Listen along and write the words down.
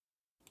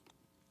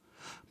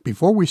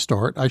Before we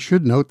start, I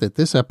should note that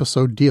this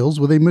episode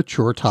deals with a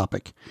mature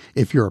topic.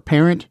 If you're a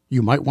parent,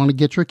 you might want to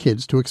get your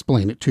kids to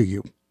explain it to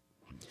you.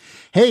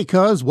 Hey,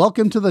 cuz,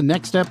 welcome to the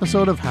next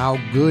episode of How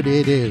Good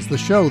It Is, the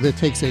show that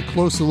takes a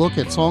closer look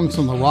at songs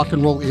from the rock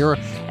and roll era,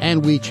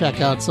 and we check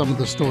out some of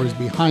the stories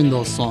behind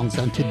those songs.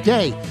 And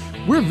today,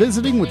 we're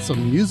visiting with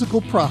some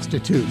musical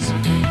prostitutes.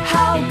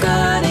 How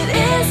good it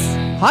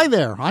is! Hi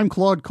there, I'm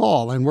Claude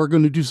Call, and we're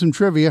going to do some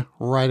trivia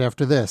right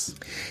after this.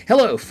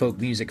 Hello, folk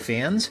music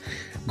fans.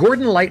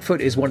 Gordon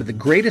Lightfoot is one of the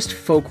greatest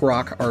folk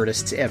rock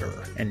artists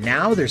ever, and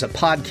now there's a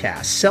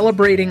podcast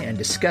celebrating and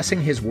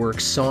discussing his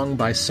work song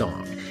by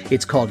song.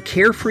 It's called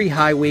Carefree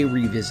Highway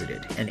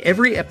Revisited, and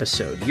every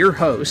episode, your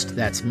host,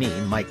 that's me,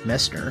 Mike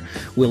Messner,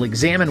 will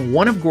examine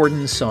one of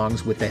Gordon's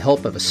songs with the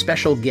help of a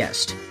special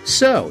guest.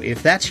 So,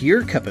 if that's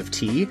your cup of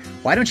tea,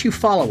 why don't you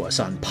follow us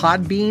on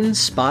Podbean,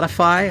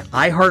 Spotify,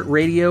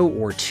 iHeartRadio,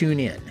 or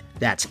TuneIn.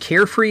 That's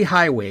Carefree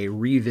Highway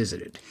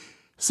Revisited.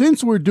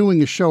 Since we're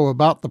doing a show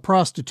about the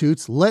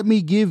prostitutes, let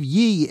me give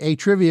ye a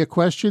trivia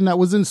question that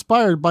was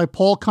inspired by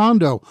Paul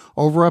Kondo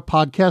over at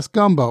Podcast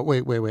Gumbo.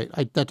 Wait.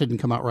 That didn't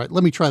come out right.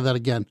 Let me try that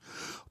again.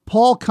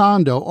 Paul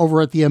Kondo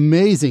over at the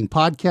amazing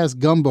Podcast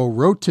Gumbo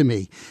wrote to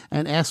me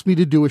and asked me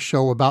to do a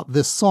show about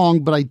this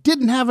song, but I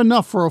didn't have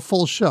enough for a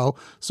full show,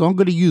 so I'm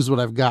going to use what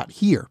I've got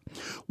here.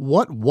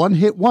 What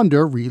one-hit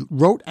wonder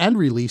wrote and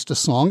released a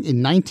song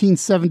in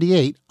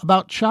 1978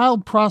 about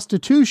child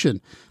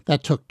prostitution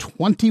that took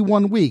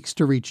 21 weeks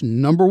to reach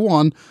number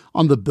one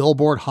on the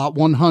Billboard Hot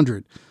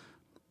 100?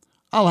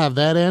 I'll have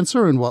that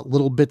answer and what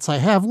little bits I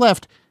have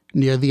left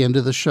near the end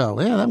of the show.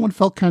 Yeah, that one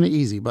felt kind of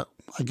easy, but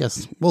I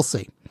guess we'll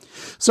see.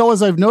 So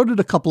as I've noted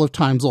a couple of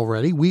times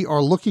already, we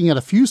are looking at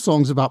a few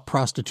songs about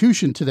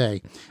prostitution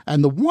today.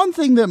 And the one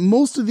thing that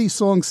most of these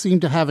songs seem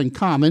to have in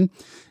common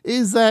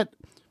is that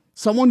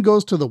someone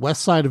goes to the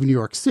west side of New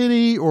York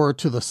City or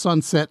to the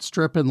Sunset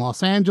Strip in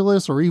Los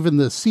Angeles or even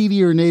the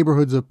seedier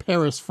neighborhoods of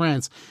Paris,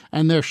 France,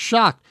 and they're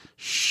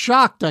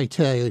shocked, I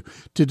tell you,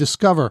 to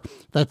discover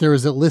that there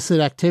is illicit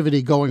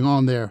activity going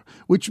on there.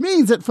 Which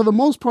means that for the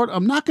most part,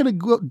 I'm not going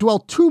to dwell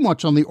too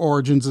much on the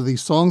origins of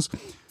these songs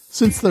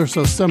since they're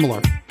so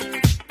similar.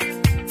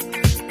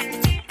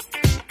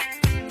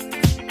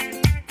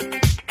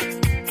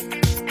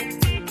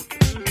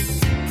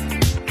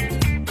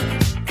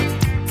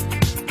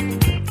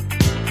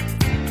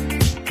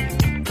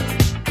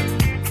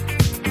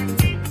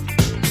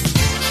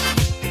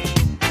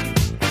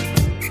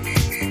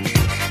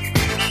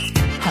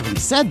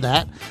 Said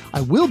that, I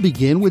will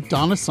begin with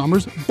Donna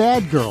Summer's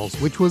Bad Girls,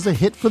 which was a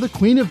hit for the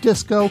Queen of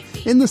Disco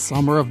in the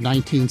summer of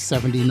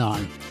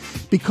 1979.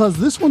 Because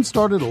this one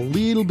started a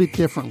little bit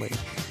differently.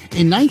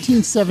 In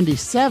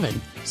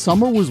 1977,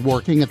 Summer was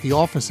working at the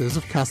offices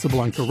of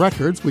Casablanca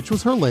Records, which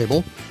was her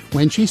label,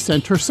 when she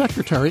sent her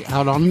secretary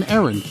out on an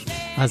errand.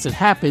 As it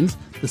happens,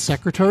 the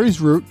secretary's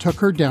route took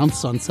her down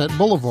Sunset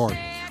Boulevard.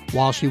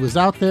 While she was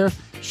out there,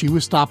 she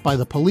was stopped by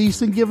the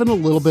police and given a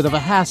little bit of a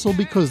hassle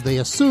because they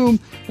assumed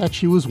that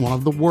she was one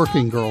of the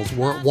working girls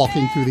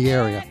walking through the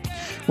area.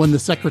 When the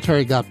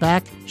secretary got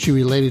back, she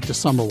related to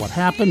Summer what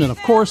happened, and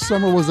of course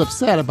Summer was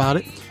upset about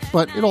it,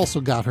 but it also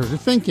got her to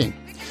thinking.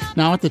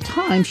 Now at the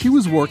time, she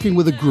was working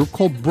with a group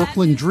called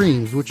Brooklyn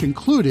Dreams, which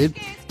included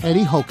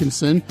Eddie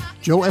Hokinson,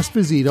 Joe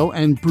Esposito,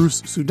 and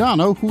Bruce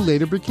Sudano, who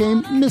later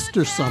became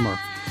Mr. Summer.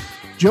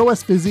 Joe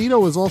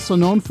Esposito is also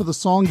known for the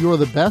song You're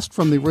the Best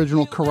from the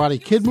original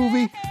Karate Kid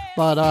movie,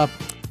 but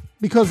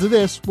because of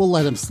this, we'll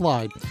let him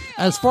slide.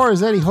 As far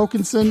as Eddie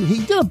Hokinson,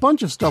 he did a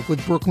bunch of stuff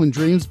with Brooklyn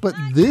Dreams, but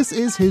this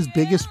is his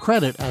biggest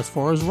credit as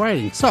far as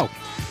writing. So,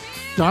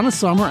 Donna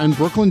Summer and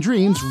Brooklyn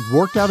Dreams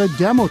worked out a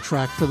demo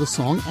track for the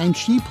song, and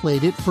she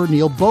played it for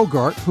Neil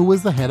Bogart, who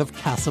was the head of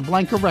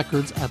Casablanca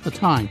Records at the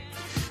time.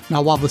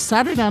 Now, while the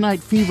Saturday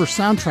Night Fever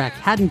soundtrack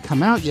hadn't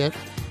come out yet,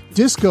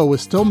 disco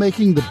was still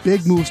making the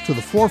big moves to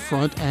the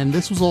forefront, and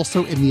this was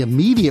also in the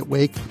immediate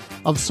wake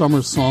of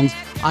Summer's songs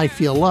I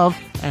Feel Love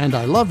and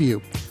I Love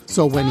You.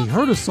 So when he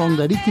heard a song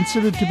that he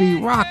considered to be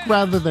rock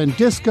rather than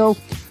disco,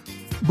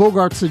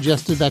 Bogart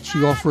suggested that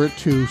she offer it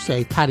to,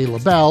 say, Patti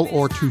LaBelle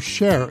or to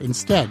Cher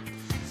instead.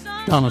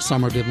 Donna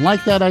Summer didn't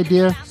like that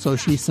idea, so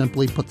she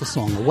simply put the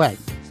song away.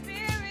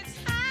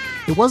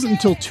 It wasn't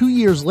until 2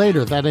 years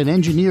later that an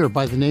engineer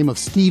by the name of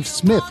Steve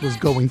Smith was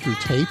going through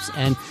tapes,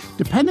 and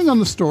depending on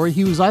the story,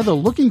 he was either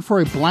looking for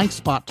a blank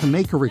spot to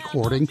make a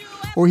recording,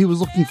 or he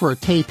was looking for a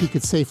tape he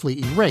could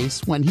safely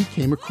erase when he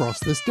came across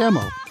this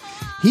demo.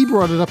 He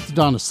brought it up to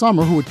Donna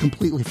Summer, who had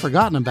completely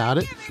forgotten about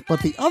it,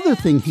 but the other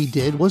thing he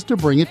did was to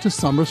bring it to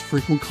Summer's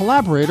frequent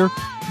collaborator,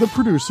 the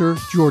producer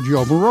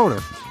Giorgio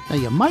Moroder. Now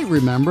you might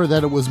remember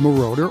that it was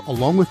Moroder,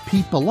 along with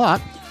Pete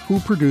Bellotte, who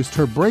produced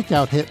her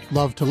breakout hit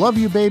Love to Love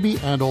You Baby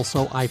and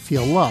also I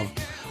Feel Love.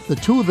 The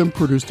two of them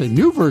produced a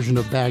new version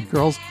of Bad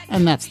Girls,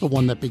 and that's the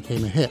one that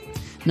became a hit.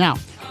 Now,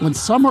 when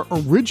Summer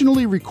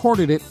originally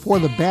recorded it for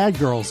the Bad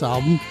Girls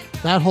album,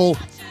 that whole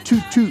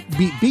toot toot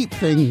beep beep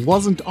thing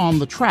wasn't on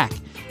the track.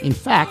 In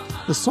fact,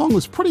 the song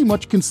was pretty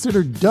much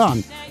considered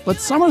done, but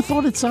Summer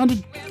thought it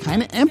sounded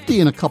kind of empty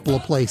in a couple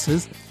of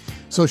places.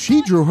 So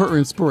she drew her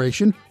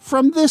inspiration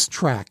from this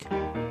track.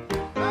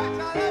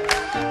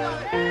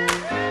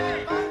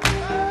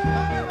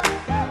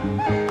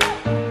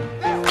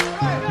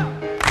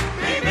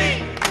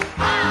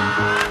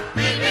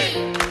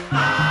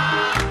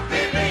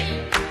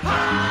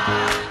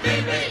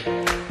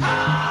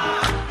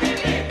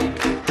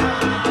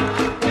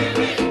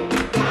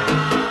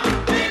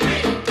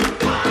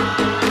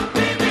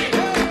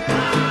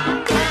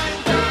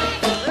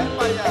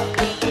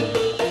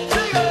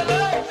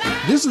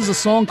 This is a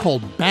song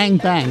called Bang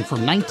Bang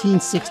from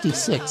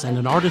 1966 and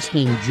an artist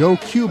named Joe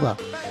Cuba.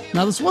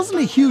 Now, this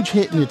wasn't a huge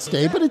hit in its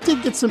day, but it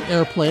did get some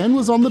airplay and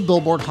was on the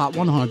Billboard Hot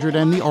 100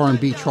 and the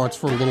R&B charts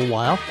for a little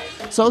while,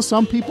 so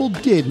some people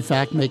did, in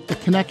fact, make the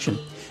connection.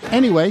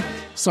 Anyway,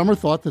 Summer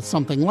thought that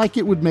something like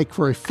it would make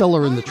for a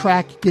filler in the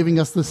track, giving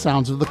us the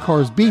sounds of the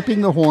cars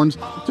beeping the horns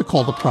to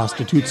call the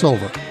prostitutes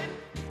over.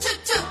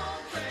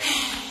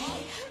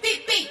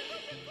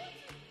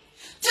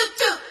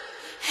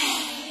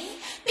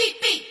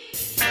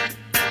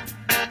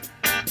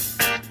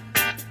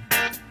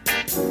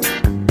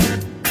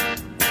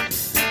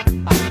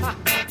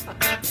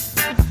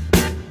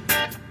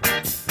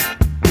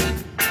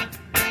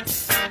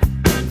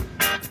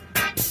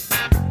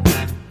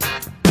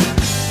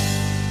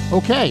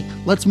 Okay,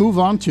 let's move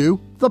on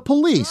to The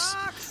Police.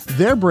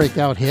 Their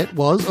breakout hit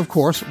was, of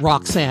course,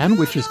 Roxanne,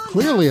 which is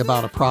clearly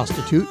about a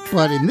prostitute,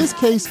 but in this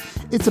case,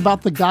 it's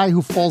about the guy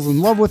who falls in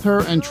love with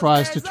her and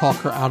tries to talk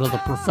her out of the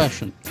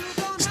profession.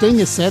 Sting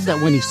has said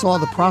that when he saw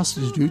the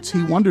prostitutes,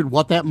 he wondered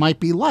what that might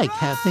be like,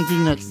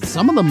 thinking that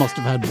some of them must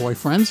have had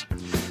boyfriends.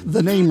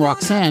 The name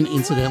Roxanne,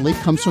 incidentally,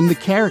 comes from the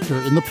character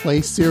in the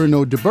play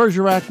Cyrano de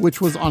Bergerac,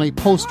 which was on a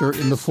poster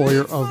in the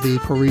foyer of the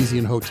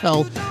Parisian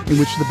hotel in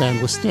which the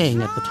band was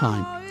staying at the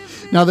time.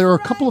 Now, there are a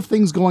couple of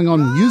things going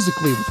on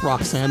musically with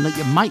Roxanne that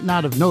you might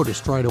not have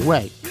noticed right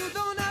away.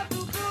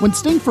 When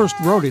Sting first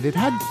wrote it, it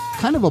had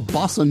kind of a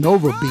bossa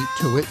nova beat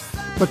to it,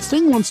 but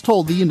Sting once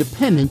told The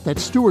Independent that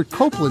Stuart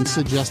Copeland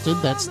suggested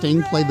that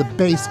Sting play the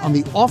bass on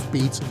the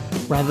offbeats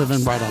rather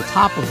than right on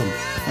top of them,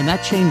 and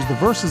that changed the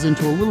verses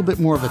into a little bit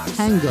more of a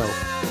tango.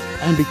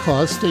 And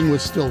because Sting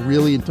was still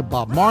really into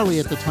Bob Marley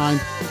at the time,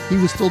 he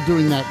was still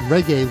doing that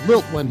reggae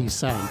lilt when he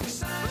sang.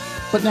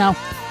 But now,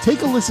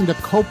 take a listen to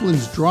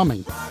Copeland's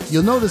drumming.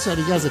 You'll notice that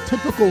he has a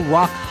typical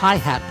rock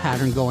hi-hat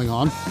pattern going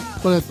on,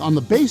 but on the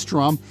bass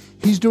drum,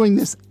 he's doing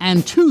this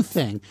and two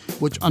thing,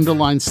 which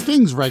underlines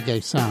Sting's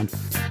reggae sound.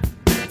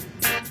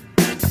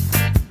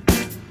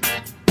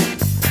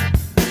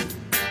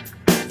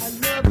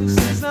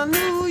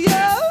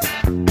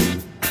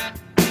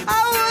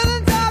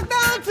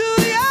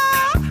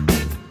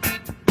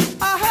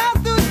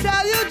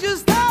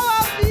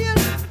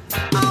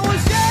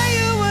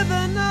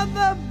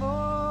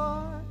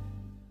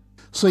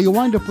 So you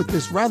wind up with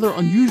this rather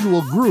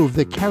unusual groove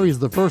that carries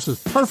the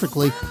verses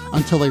perfectly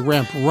until they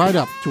ramp right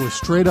up to a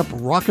straight-up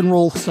rock and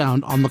roll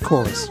sound on the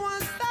chorus.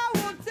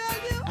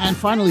 And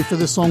finally for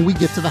this song, we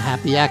get to the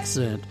happy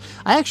accident.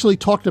 I actually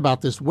talked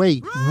about this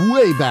way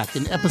back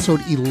in episode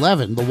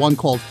 11, the one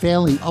called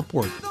Failing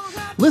Upward.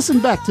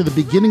 Listen back to the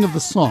beginning of the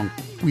song.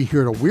 We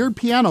heard a weird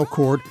piano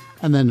chord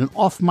and then an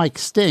off-mic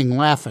Sting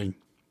laughing.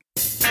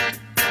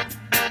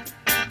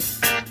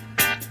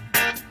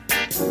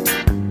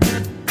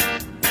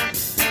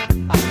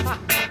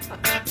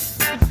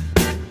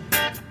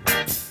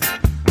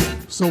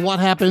 So what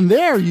happened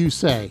there, you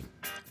say?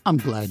 I'm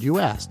glad you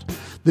asked.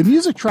 The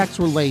music tracks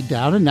were laid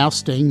down and now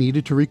Sting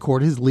needed to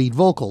record his lead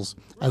vocals.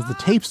 As the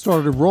tape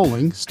started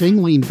rolling,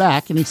 Sting leaned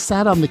back and he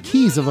sat on the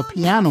keys of a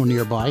piano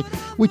nearby,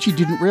 which he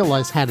didn't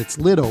realize had its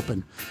lid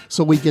open.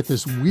 So we get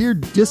this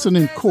weird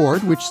dissonant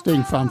chord, which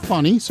Sting found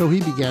funny, so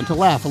he began to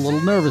laugh a little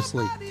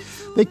nervously.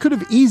 They could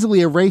have easily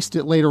erased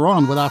it later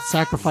on without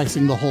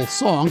sacrificing the whole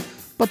song,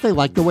 but they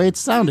liked the way it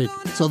sounded,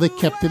 so they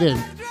kept it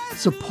in.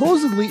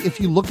 Supposedly, if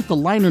you look at the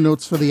liner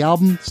notes for the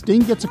album,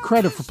 Sting gets a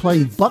credit for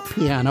playing butt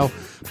piano,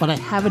 but I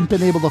haven't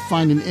been able to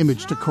find an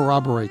image to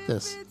corroborate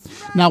this.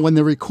 Now, when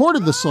they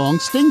recorded the song,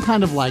 Sting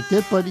kind of liked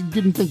it, but he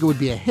didn't think it would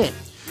be a hit.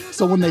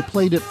 So when they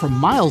played it for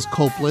Miles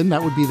Copeland,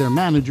 that would be their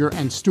manager,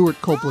 and Stuart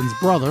Copeland's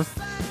brother,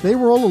 they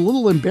were all a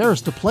little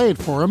embarrassed to play it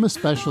for him,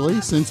 especially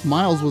since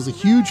Miles was a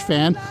huge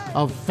fan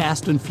of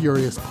Fast and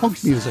Furious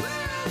punk music.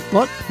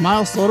 But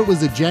Miles thought it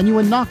was a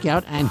genuine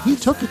knockout, and he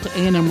took it to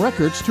A&M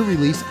Records to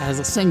release as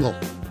a single.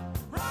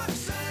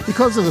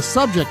 Because of the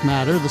subject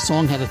matter, the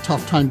song had a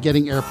tough time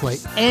getting airplay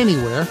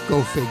anywhere,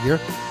 go figure.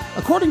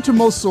 According to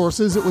most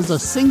sources, it was a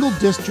single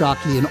disc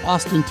jockey in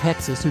Austin,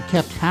 Texas, who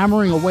kept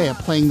hammering away at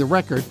playing the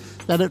record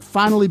that it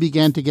finally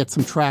began to get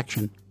some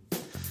traction.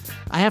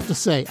 I have to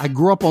say, I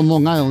grew up on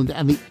Long Island,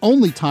 and the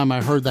only time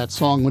I heard that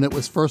song when it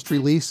was first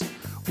released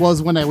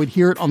was when I would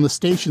hear it on the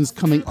stations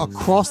coming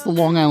across the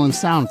Long Island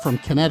Sound from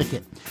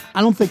Connecticut.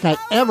 I don't think I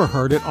ever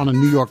heard it on a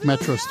New York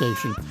Metro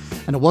station.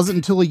 And it wasn't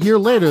until a year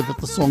later that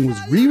the song was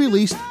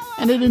re-released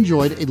and it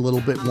enjoyed a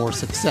little bit more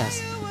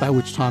success. By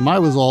which time I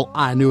was all,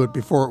 I knew it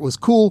before it was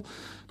cool.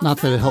 Not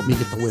that it helped me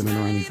get the women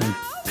or anything.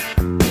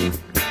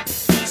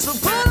 So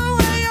put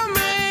away your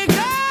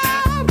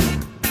makeup.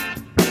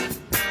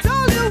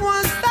 Don't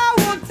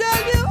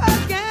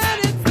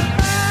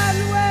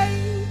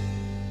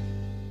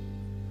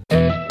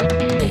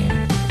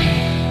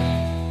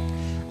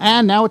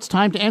And now it's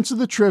time to answer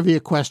the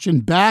trivia question.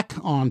 Back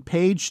on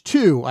page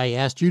 2, I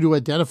asked you to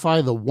identify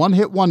the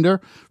one-hit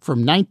wonder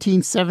from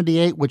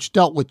 1978 which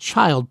dealt with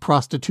child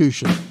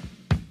prostitution.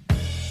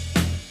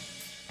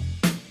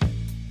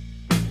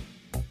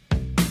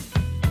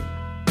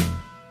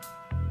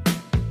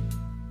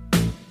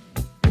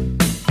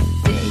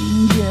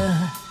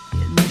 Danger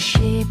in the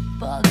shape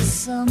of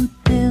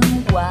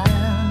something wild.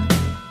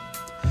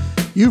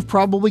 You've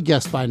probably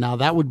guessed by now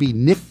that would be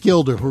Nick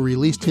Gilder, who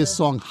released his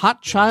song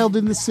Hot Child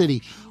in the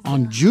City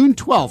on June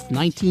 12,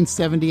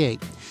 1978.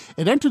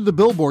 It entered the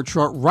Billboard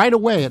chart right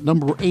away at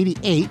number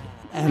 88,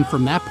 and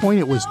from that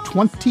point it was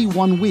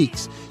 21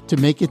 weeks to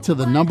make it to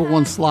the number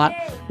 1 slot,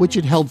 which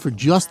it held for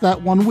just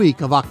that 1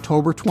 week of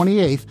October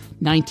 28,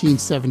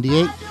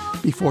 1978,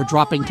 before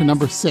dropping to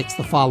number 6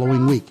 the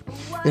following week.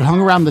 It hung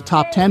around the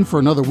top 10 for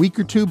another week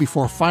or two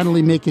before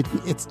finally making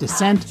its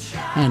descent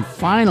and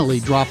finally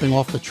dropping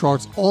off the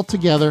charts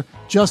altogether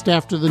just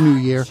after the new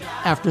year,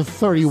 after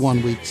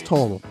 31 weeks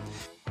total.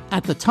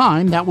 At the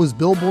time, that was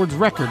Billboard's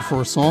record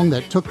for a song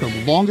that took the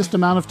longest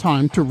amount of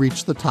time to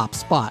reach the top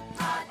spot.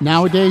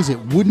 Nowadays, it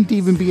wouldn't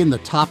even be in the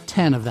top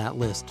 10 of that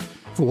list.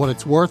 For what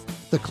it's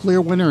worth, the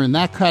clear winner in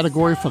that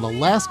category for the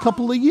last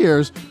couple of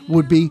years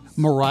would be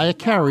Mariah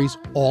Carey's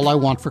All I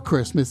Want for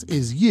Christmas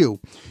Is You,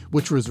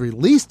 which was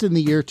released in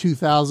the year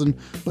 2000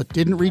 but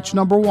didn't reach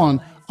number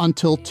 1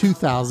 until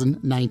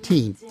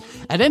 2019.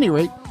 At any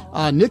rate,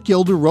 Nick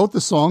Gilder wrote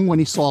the song when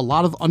he saw a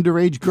lot of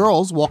underage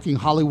girls walking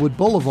Hollywood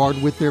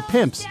Boulevard with their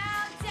pimps.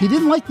 He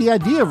didn't like the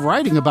idea of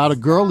writing about a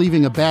girl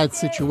leaving a bad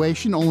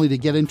situation only to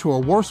get into a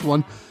worse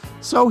one,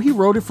 so he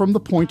wrote it from the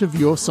point of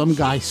view of some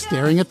guy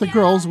staring at the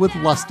girls with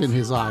lust in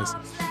his eyes.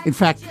 In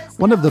fact,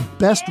 one of the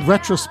best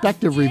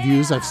retrospective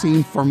reviews I've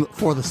seen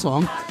for the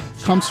song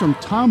comes from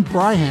Tom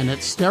Bryhan at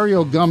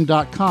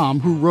StereoGum.com,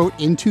 who wrote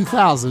in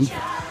 2000,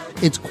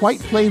 "It's quite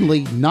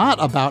plainly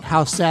not about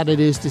how sad it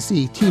is to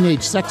see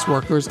teenage sex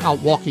workers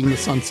out walking the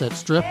Sunset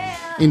Strip.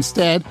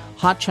 Instead,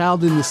 Hot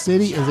Child in the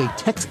City is a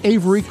Tex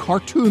Avery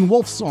cartoon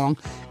wolf song,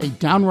 a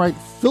downright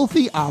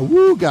filthy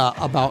awooga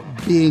about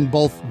being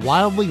both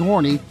wildly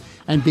horny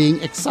and being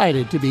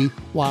excited to be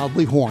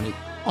wildly horny,"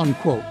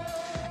 unquote.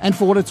 And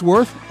for what it's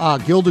worth,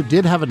 Gilder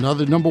did have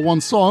another number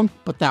 1 song,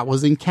 but that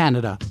was in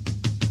Canada.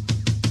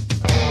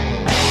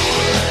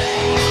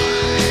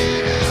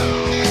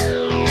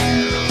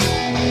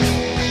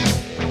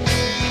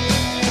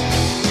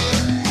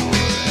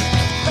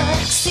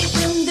 Roxy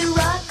from the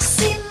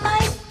Roxy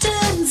might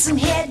turn some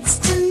heads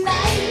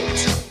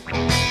tonight.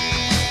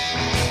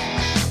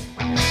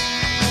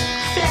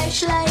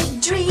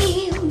 Flashlight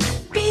dream,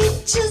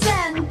 peaches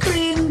and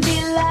cream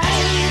delight.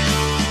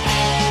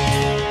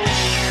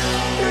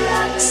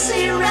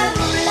 Roxy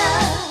Rambler.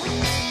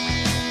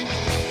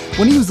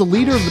 When he was the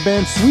leader of the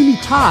band Sweeney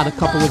Todd a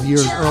couple of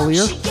years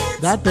earlier,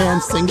 that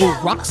band's single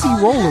Roxy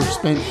Roller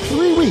spent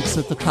 3 weeks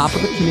at the top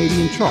of the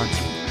Canadian charts.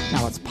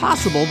 Now, it's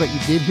possible that you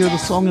did hear the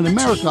song in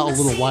America a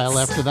little while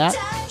after that,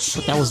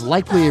 but that was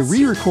likely a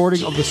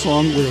re-recording of the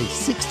song with a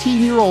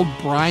 16-year-old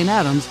Bryan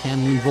Adams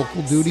handling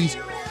vocal duties,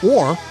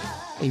 or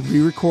a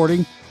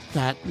re-recording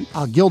that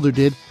Gilder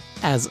did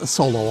as a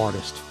solo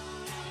artist.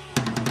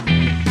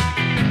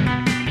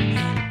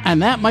 And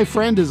that, my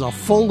friend, is a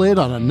full lid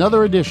on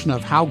another edition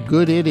of How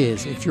Good It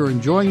Is. If you're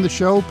enjoying the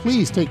show,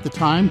 please take the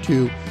time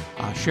to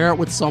share it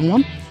with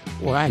someone,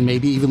 and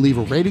maybe even leave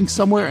a rating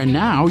somewhere. And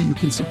now you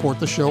can support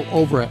the show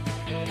over at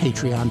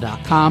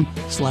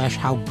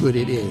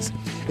patreon.com/howgooditis.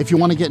 If you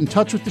want to get in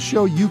touch with the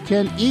show, you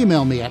can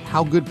email me at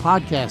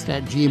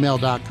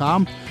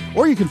howgoodpodcast@gmail.com,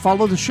 or you can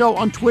follow the show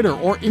on Twitter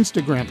or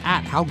Instagram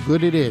at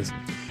howgooditis.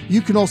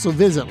 You can also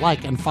visit,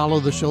 like, and follow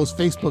the show's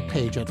Facebook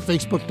page at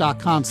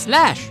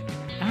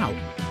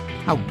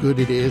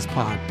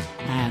facebook.com/howgooditispod.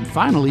 And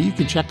finally, you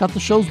can check out the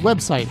show's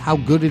website,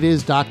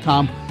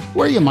 howgooditis.com,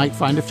 where you might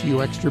find a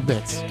few extra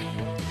bits.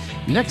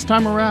 Next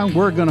time around,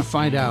 we're going to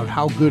find out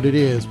how good it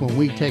is when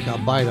we take a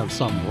bite of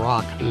some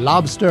rock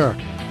lobster.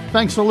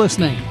 Thanks for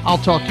listening. I'll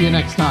talk to you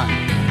next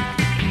time.